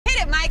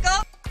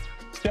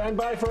Stand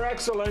by for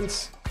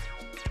excellence.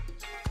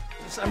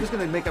 I'm just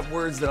going to make up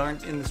words that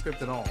aren't in the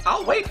script at all.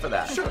 I'll wait for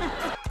that. Sure.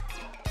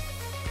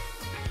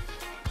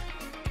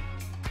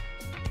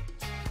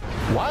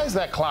 Why is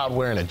that cloud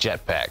wearing a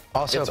jetpack?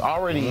 Also, it's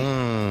already.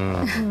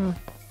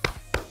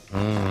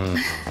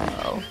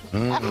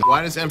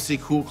 Why does MC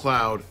Cool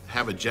Cloud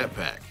have a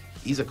jetpack?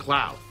 He's a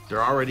cloud.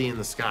 They're already in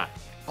the sky.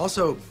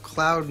 Also,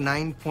 Cloud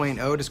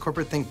 9.0, does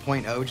corporate think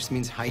 .0 just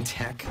means high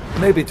tech?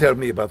 Maybe tell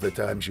me about the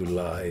times you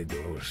lied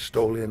or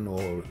stolen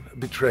or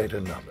betrayed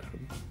another.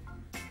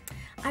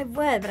 I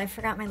would, but I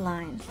forgot my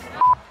line.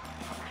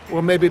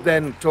 Or maybe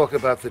then talk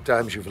about the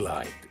times you've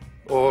lied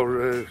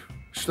or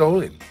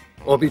stolen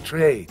or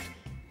betrayed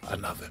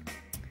another.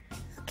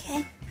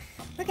 Okay.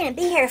 We're gonna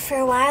be here for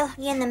a while.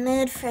 You in the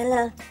mood for a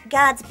little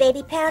God's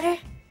baby powder?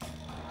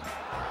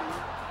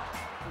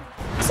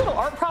 This little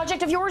art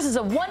project of yours is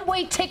a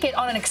one-way ticket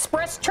on an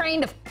express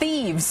train to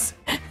thieves.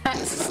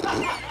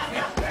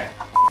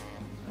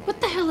 What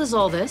the hell is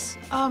all this?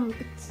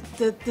 It's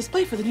the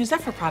display for the new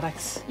Zephyr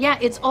products. Yeah,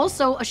 it's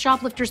also a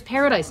shoplifter's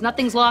paradise.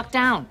 Nothing's locked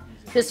down.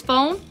 This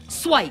phone,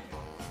 swipe.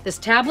 This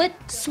tablet,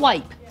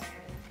 swipe.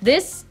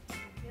 This,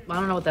 I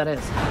don't know what that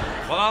is.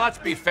 Well, now let's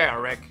be fair,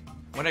 Rick.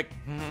 Well,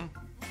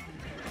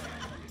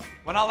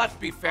 now let's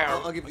be fair.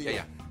 I'll give you. Okay,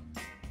 yeah.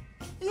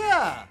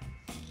 Yeah.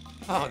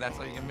 Oh, that's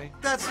what you give me?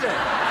 That's it.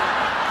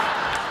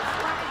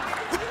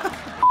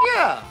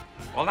 Yeah.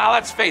 Well, now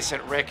let's face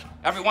it, Rick.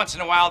 Every once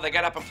in a while, they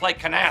get up and play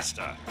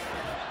canasta.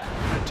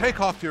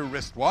 Take off your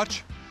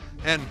wristwatch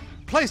and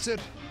place it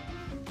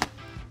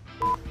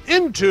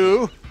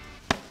into...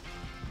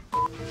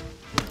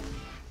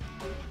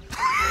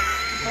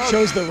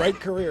 Shows the right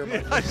career.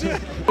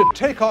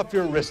 Take off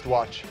your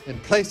wristwatch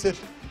and place it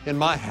in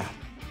my hat.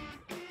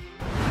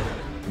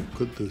 We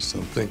could do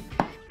something.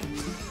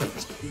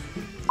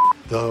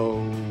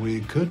 Though we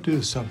could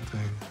do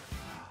something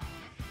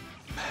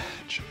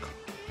magical.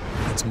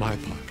 It's my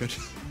pocket.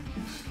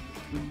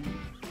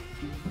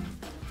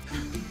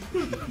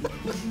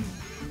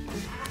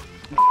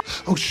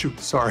 Oh, shoot,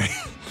 sorry.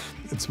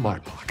 It's my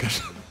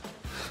pocket.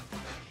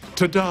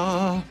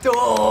 Ta-da!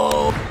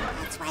 Oh!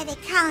 That's why they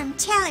call them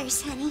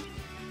tellers, honey.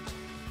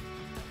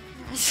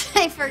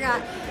 I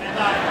forgot.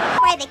 That's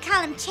why they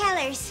call them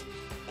tellers.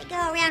 They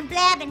go around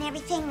blabbing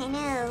everything they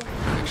know.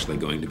 Actually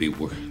going to be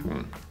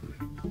working.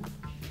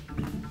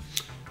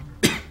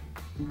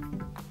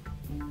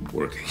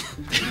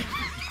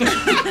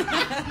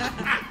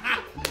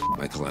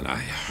 Michael and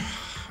I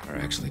are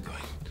actually going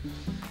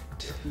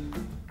to...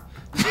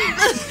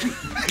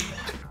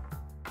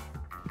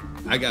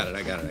 I got it.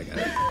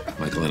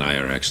 Michael and I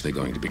are actually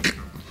going to be...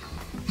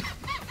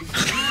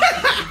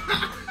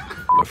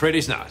 I'm afraid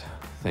he's not.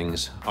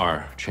 Things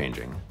are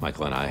changing.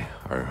 Michael and I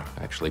are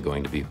actually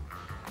going to be...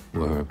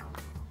 We're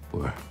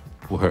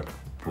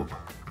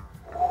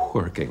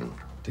working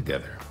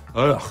together.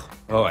 Ugh.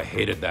 Oh, I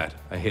hated that.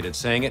 I hated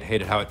saying it,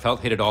 hated how it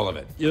felt, hated all of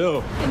it.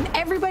 Yo. And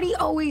everybody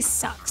always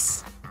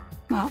sucks.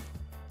 Well,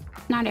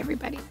 not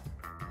everybody.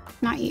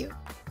 Not you.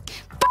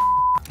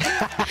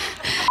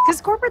 Because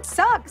corporate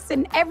sucks,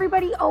 and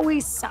everybody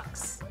always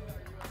sucks.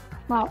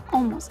 Well,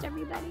 almost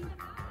everybody.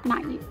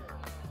 Not you.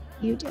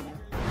 You did it.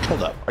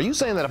 Hold up. Are you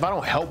saying that if I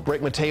don't help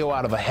break Mateo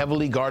out of a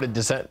heavily guarded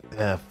descent...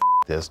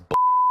 this.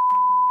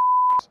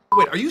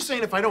 Wait, are you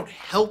saying if I don't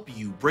help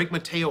you break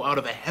Mateo out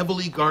of a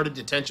heavily guarded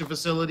detention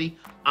facility,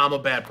 I'm a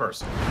bad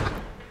person?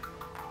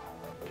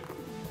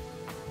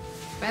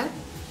 Well,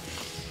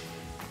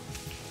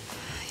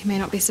 you may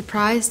not be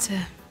surprised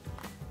to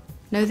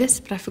know this,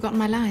 but I've forgotten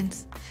my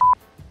lines.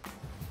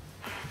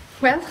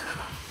 Well,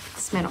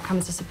 this may not come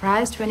as a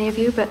surprise to any of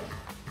you, but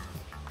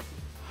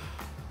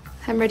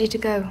I'm ready to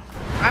go.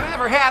 I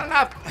never had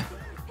enough...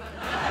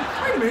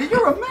 Wait a minute,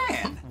 you're a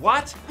man.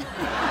 What?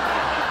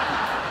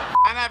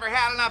 I never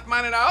had enough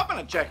money to open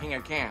a checking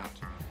account.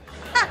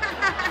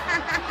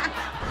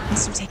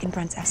 Must have taken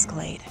Brent's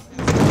Escalade.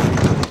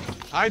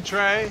 Hi,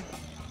 Trey.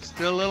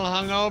 Still a little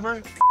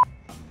hungover?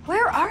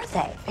 Where are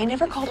they? They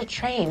never called a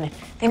train.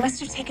 They must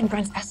have taken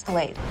Brent's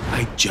Escalade.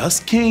 I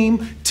just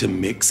came to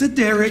mix a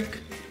Derek.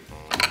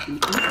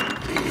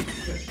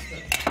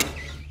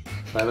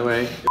 By the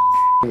way,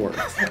 it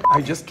works.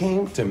 I just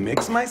came to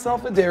mix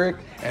myself a Derek,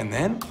 and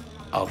then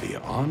I'll be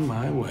on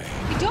my way.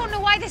 We don't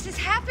know why this is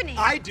happening.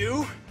 I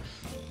do.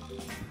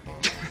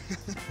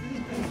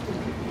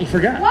 You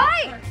forgot.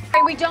 Why?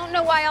 We don't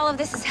know why all of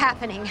this is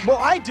happening. Well,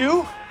 I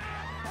do.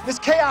 This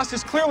chaos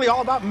is clearly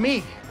all about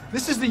me.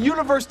 This is the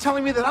universe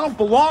telling me that I don't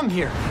belong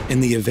here.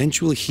 And the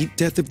eventual heat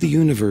death of the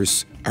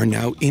universe are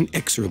now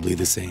inexorably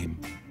the same.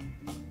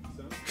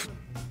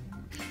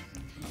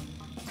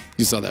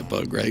 You saw that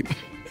bug, right?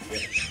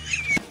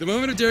 The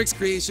moment of Derek's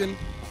creation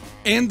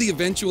and the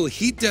eventual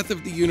heat death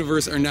of the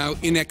universe are now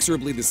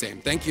inexorably the same.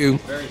 Thank you.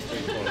 Very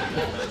straightforward.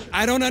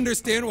 I don't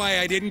understand why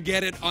I didn't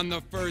get it on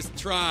the first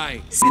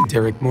try.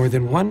 Derek more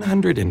than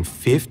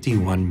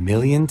 151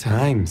 million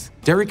times.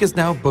 Derek is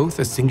now both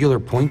a singular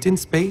point in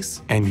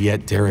space, and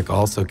yet Derek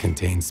also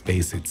contains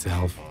space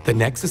itself. The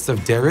nexus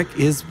of Derek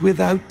is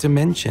without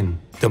dimension.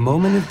 The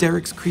moment of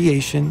Derek's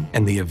creation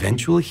and the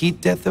eventual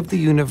heat death of the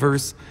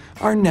universe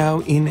are now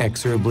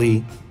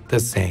inexorably the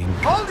same.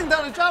 Holding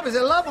down a job is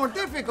a lot more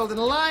difficult than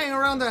lying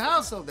around the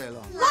house all day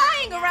long.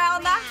 Lying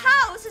around the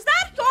house? Is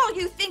that all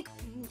you think?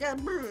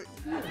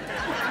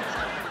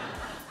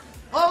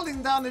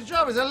 Holding down the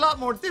job is a lot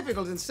more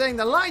difficult than saying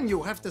the line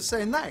you have to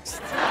say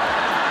next.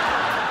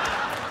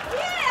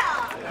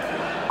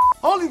 Yeah!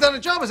 Holding down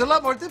a job is a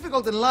lot more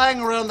difficult than lying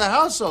around the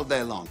house all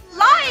day long.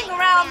 Lying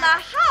around the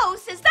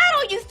house? Is that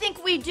all you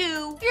think we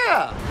do?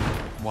 Yeah.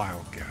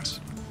 Wild guess.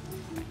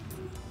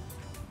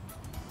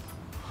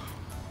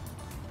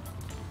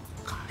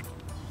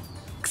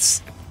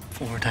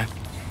 One more time.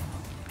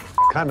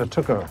 Kind of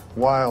took a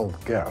wild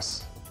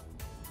guess.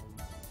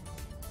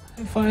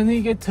 I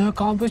finally get to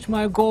accomplish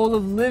my goal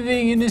of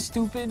living in the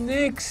stupid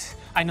Knicks.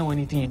 I know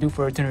anything you do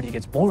for eternity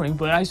gets boring,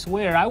 but I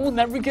swear I will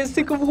never get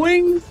sick of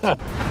wings.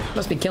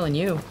 Must be killing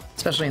you,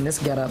 especially in this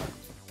getup.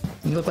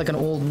 You look like an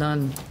old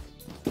nun.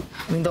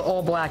 I mean, the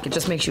all black, it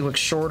just makes you look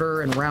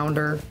shorter and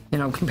rounder. You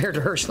know, compared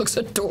to her, she looks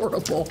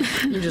adorable.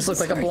 You just look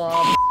like a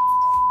blob.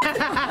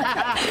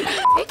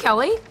 Hey,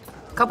 Kelly.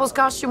 Couple's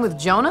costume with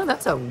Jonah?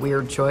 That's a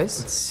weird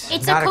choice.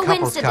 It's a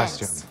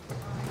coincidence.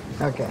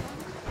 Okay.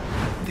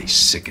 They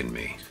sicken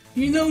me.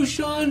 You know,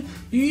 Sean,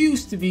 you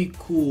used to be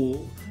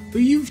cool,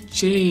 but you've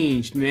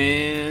changed,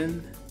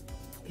 man.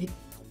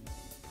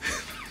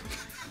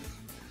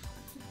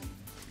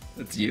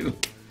 That's you.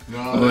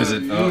 No, Oh, is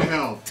it? You Oh.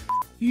 helped.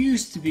 You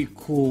used to be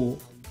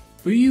cool,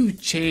 but you've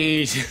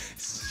changed.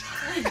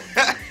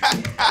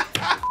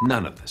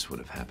 None of this would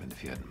have happened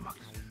if you hadn't mucked.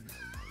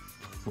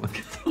 Look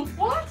at the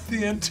What?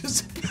 The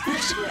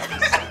anticipation.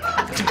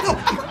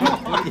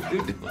 What are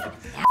you doing?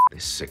 They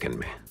sicken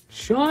me.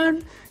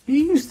 Sean,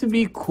 you used to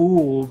be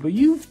cool, but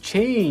you've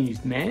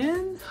changed,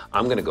 man.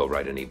 I'm gonna go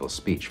write an evil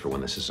speech for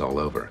when this is all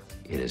over.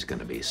 It is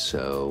gonna be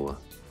so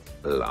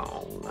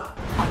long.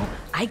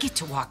 I get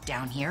to walk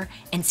down here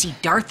and see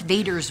Darth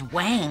Vader's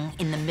wang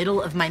in the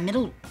middle of my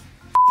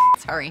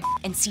Sorry.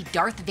 And see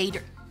Darth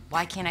Vader.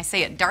 Why can't I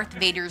say it? Darth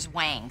Vader's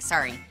wang.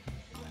 Sorry.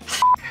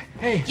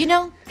 Hey. You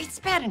know, it's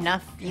bad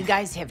enough you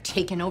guys have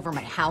taken over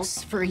my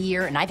house for a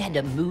year and I've had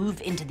to move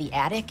into the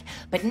attic,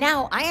 but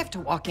now I have to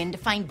walk in to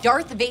find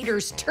Darth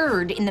Vader's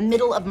turd in the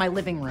middle of my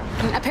living room.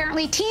 And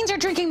apparently, teens are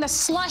drinking the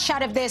slush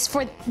out of this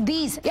for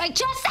these. I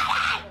just said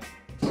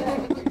it!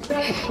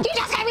 You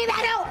just gave me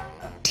that out!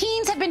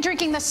 Teens have been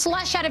drinking the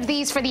slush out of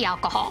these for the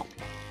alcohol.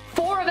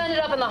 4 have ended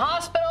up in the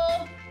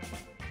hospital.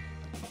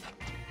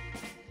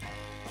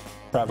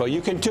 Bravo,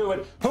 you can do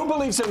it. Who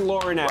believes in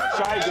Lauren Ash?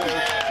 I do.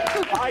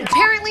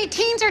 Apparently,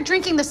 teens are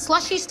drinking the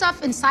slushy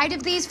stuff inside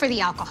of these for the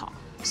alcohol.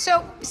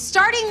 So,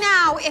 starting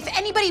now, if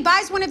anybody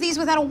buys one of these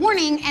without a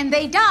warning and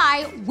they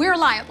die, we're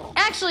liable.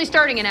 Actually,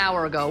 starting an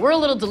hour ago. We're a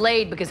little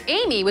delayed because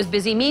Amy was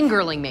busy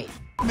mean-girling me.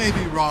 Maybe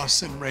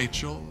Ross and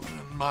Rachel,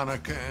 and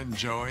Monica and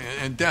Joey,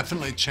 and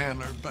definitely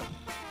Chandler, but...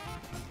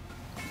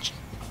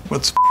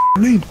 What's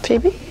her name?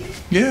 Phoebe?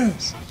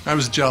 Yes. I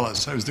was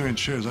jealous. I was doing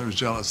Cheers. I was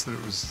jealous that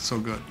it was so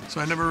good.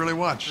 So I never really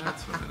watched.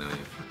 That's what I know you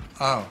for.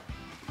 Oh.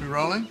 We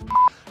rolling?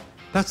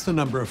 That's the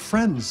number of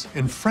friends.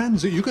 In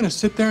Friends, are you going to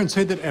sit there and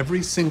say that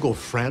every single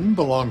friend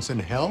belongs in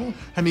hell?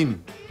 I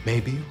mean,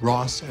 maybe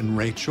Ross and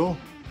Rachel,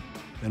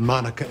 and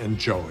Monica and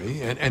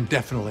Joey, and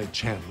definitely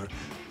Chandler.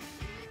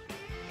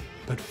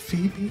 But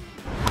Phoebe?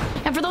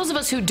 And for those of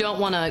us who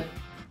don't want to...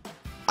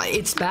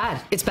 It's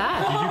bad. It's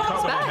bad.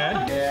 It's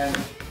bad. Yeah.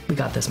 We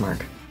got this,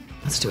 Mark.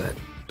 Let's do it.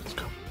 Let's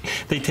go.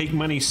 They take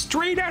money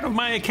straight out of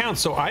my account,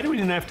 so I don't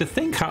even have to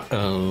think how...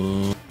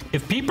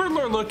 if people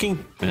are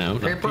looking... No,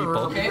 not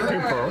people.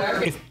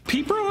 If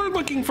people are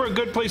looking for a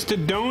good place to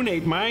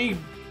donate, my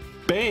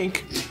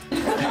bank...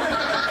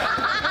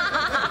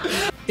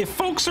 If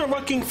folks are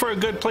looking for a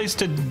good place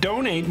to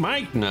donate,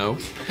 my... No.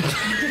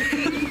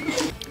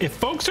 If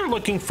folks are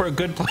looking for a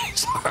good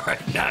place... All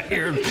right, now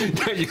you're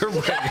right.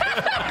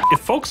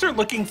 If folks are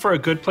looking for a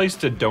good place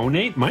to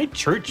donate, my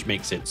church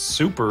makes it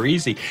super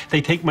easy.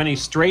 They take money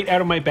straight out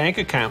of my bank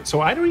account,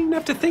 so I don't even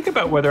have to think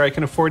about whether I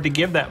can afford to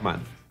give that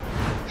month.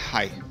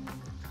 Hi.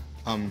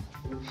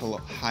 Hello.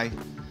 Hi.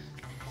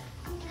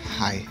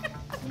 Hi.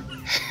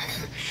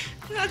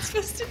 I'm not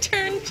supposed to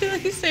turn till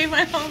you say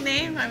my whole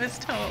name, I was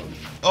told.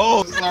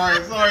 Oh, sorry.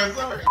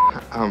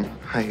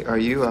 Hi, are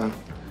you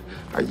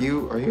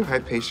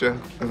Hypatia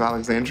of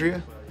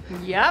Alexandria?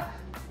 Yep.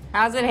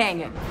 How's it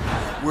hanging?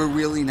 We're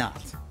really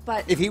not.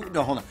 But if you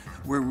no, hold on.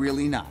 We're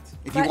really not.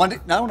 If But- you want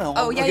to, no.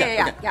 Oh, okay,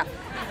 yeah. okay.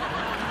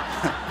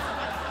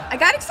 I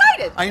got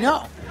excited. I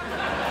know.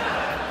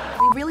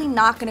 We're really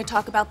not going to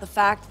talk about the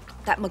fact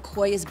that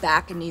McCoy is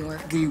back in New York.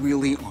 We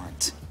really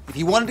aren't. If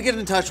you wanted to get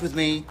in touch with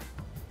me,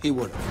 he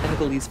would have.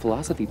 Senegalese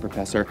philosophy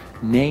professor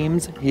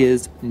names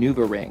his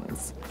Nuva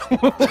rings.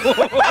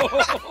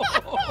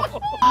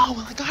 Oh,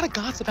 well, I gotta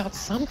gossip about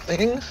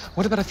something.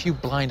 What about a few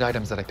blind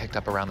items that I picked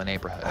up around the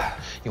neighborhood?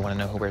 You wanna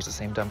know who wears the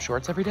same dumb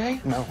shorts every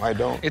day? No, I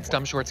don't. It's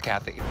Dumb Shorts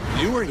Kathy.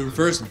 You are the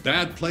first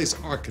bad place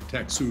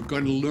architects who are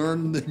going to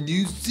learn the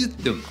new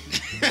system.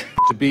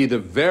 To be the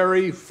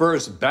very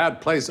first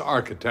bad place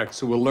architects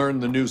who will learn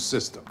the new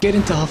system. Get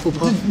into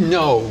Hufflepuff?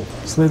 No.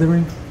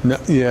 Slytherin? No,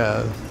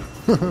 yeah.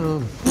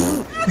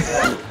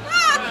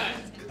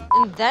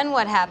 And then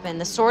what happened?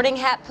 The Sorting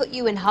Hat put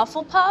you in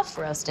Hufflepuff?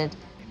 Roasted.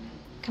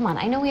 Come on,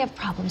 I know we have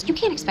problems. You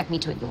can't expect me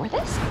to ignore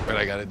this. What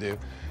I gotta do?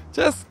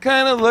 Just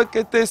kind of look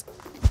at this.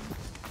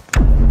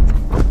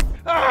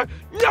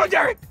 No,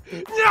 Derek!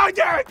 No,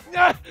 Derek!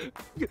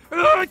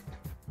 Derek!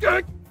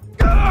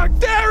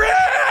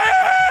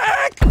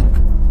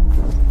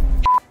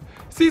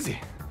 It's easy.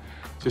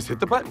 Just hit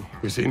the button.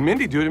 You've seen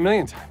Mindy do it a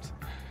million times.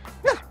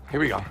 Yeah, here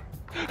we go.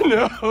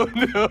 No,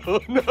 no,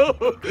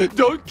 no.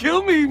 Don't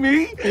kill me,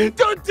 me.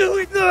 Don't do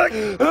it.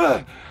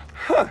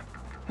 Huh.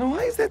 Now,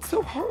 why is that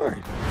so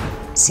hard?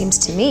 Seems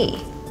to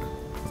me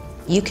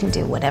you can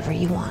do whatever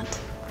you want.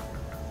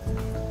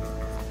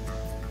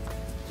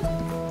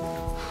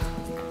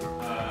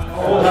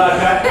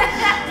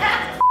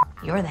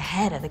 You're the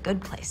head of the good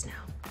place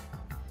now.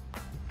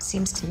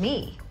 Seems to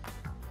me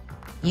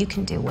you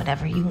can do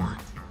whatever you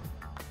want.